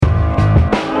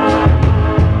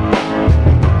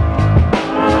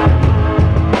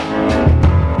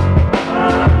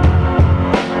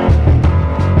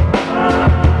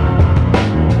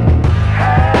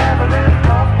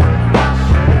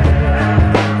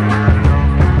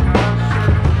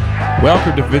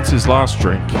Welcome to Vince's Last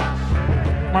Drink.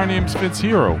 My name's Vince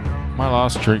Hero. My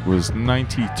last drink was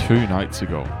 92 nights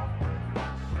ago.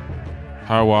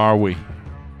 How are we?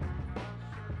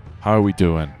 How are we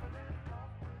doing?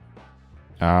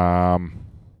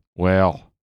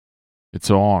 Well,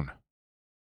 it's on.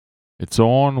 It's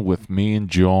on with me and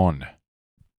John.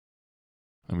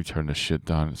 Let me turn this shit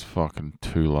down. It's fucking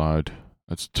too loud.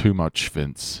 That's too much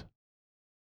Vince.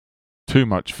 Too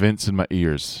much Vince in my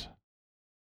ears.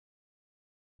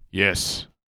 Yes,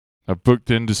 I've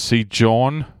booked in to see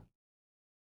John,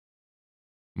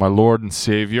 my Lord and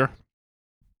Savior,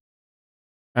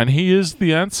 and he is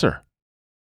the answer.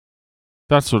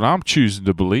 That's what I'm choosing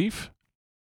to believe.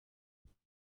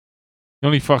 The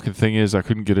only fucking thing is I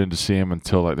couldn't get in to see him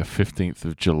until like the 15th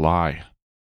of July.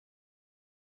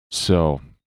 So,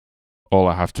 all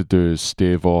I have to do is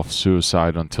stave off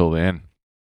suicide until then.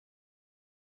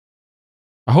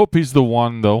 I hope he's the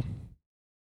one, though.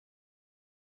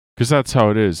 Because that's how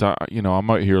it is. I'm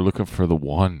out here looking for the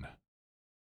one.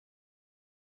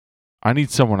 I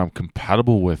need someone I'm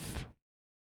compatible with.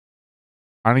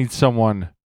 I need someone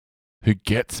who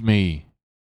gets me.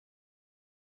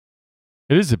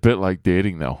 It is a bit like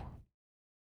dating, though.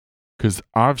 Because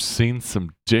I've seen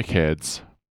some dickheads.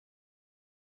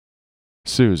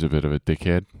 Sue's a bit of a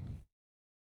dickhead.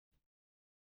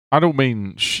 I don't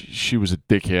mean she was a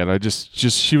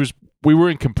dickhead. We were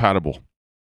incompatible.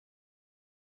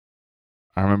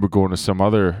 I remember going to some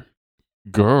other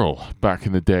girl back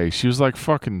in the day. She was like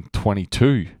fucking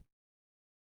 22.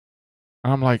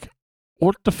 And I'm like,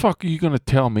 what the fuck are you going to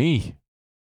tell me?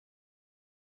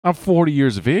 I'm 40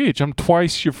 years of age. I'm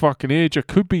twice your fucking age. I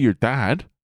could be your dad.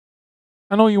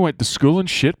 I know you went to school and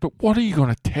shit, but what are you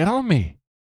going to tell me?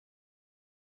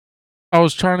 I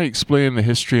was trying to explain the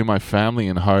history of my family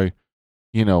and how,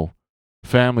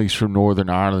 families from Northern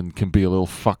Ireland can be a little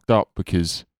fucked up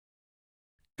because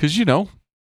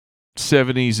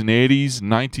 70s and 80s,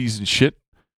 90s and shit.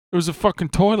 It was a fucking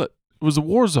toilet. It was a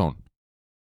war zone.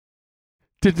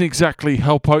 Didn't exactly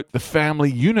help out the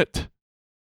family unit.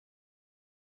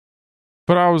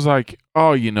 But I was like,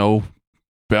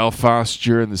 Belfast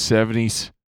during the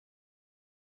 70s.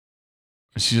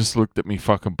 She just looked at me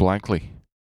fucking blankly.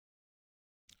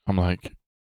 I'm like,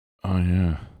 oh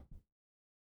yeah.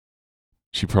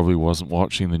 She probably wasn't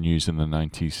watching the news in the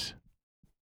 90s.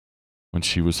 When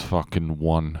she was fucking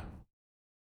one.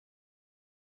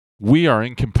 We are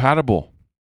incompatible.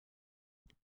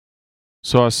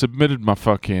 So I submitted my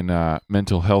fucking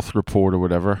mental health report or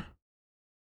whatever.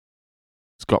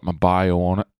 It's got my bio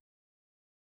on it.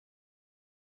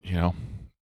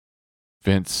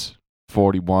 Vince,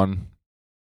 41.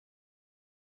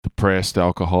 Depressed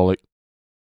alcoholic.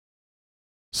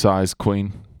 Size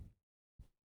queen.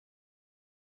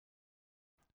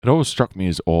 It always struck me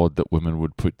as odd that women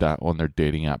would put that on their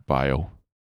dating app bio.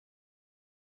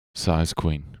 Size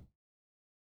queen.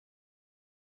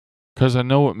 Because I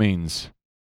know it means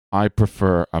I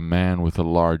prefer a man with a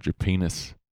larger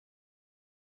penis.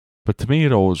 But to me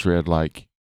it always read like,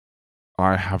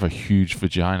 I have a huge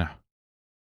vagina.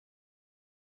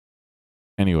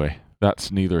 Anyway,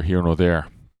 that's neither here nor there.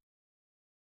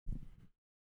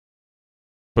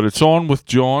 But it's on with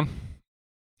John.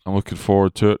 I'm looking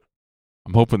forward to it.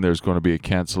 I'm hoping there's going to be a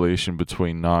cancellation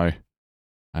between now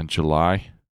and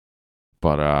July.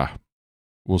 But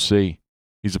we'll see.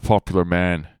 He's a popular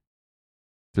man.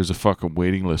 There's a fucking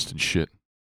waiting list and shit.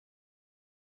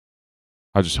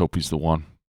 I just hope he's the one.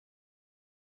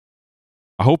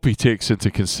 I hope he takes into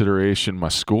consideration my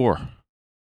score.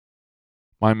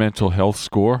 My mental health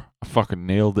score. I fucking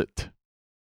nailed it.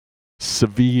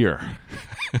 Severe.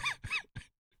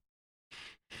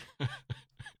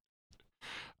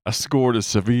 I scored a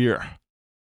severe.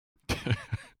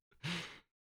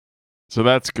 So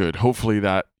that's good. Hopefully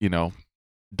that,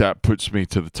 that puts me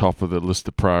to the top of the list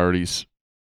of priorities.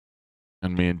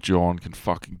 And me and John can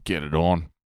fucking get it on.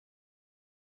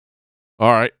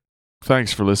 All right.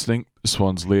 Thanks for listening. This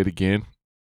one's late again.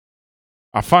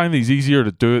 I find these easier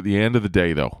to do at the end of the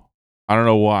day, though. I don't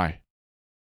know why.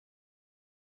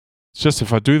 It's just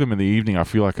if I do them in the evening, I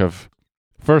feel like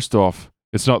first off,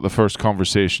 it's not the first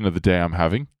conversation of the day I'm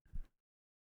having.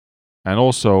 And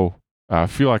also, I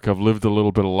feel like I've lived a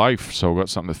little bit of life, so I've got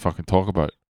something to fucking talk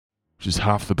about, which is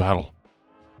half the battle.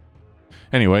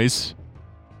 Anyways,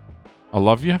 I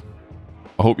love you.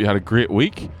 I hope you had a great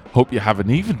week. Hope you have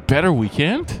an even better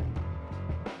weekend.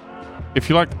 If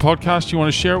you like the podcast, you want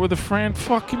to share it with a friend,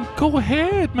 fucking go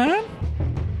ahead, man.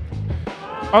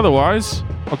 Otherwise,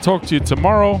 I'll talk to you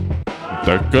tomorrow.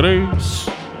 The goodies.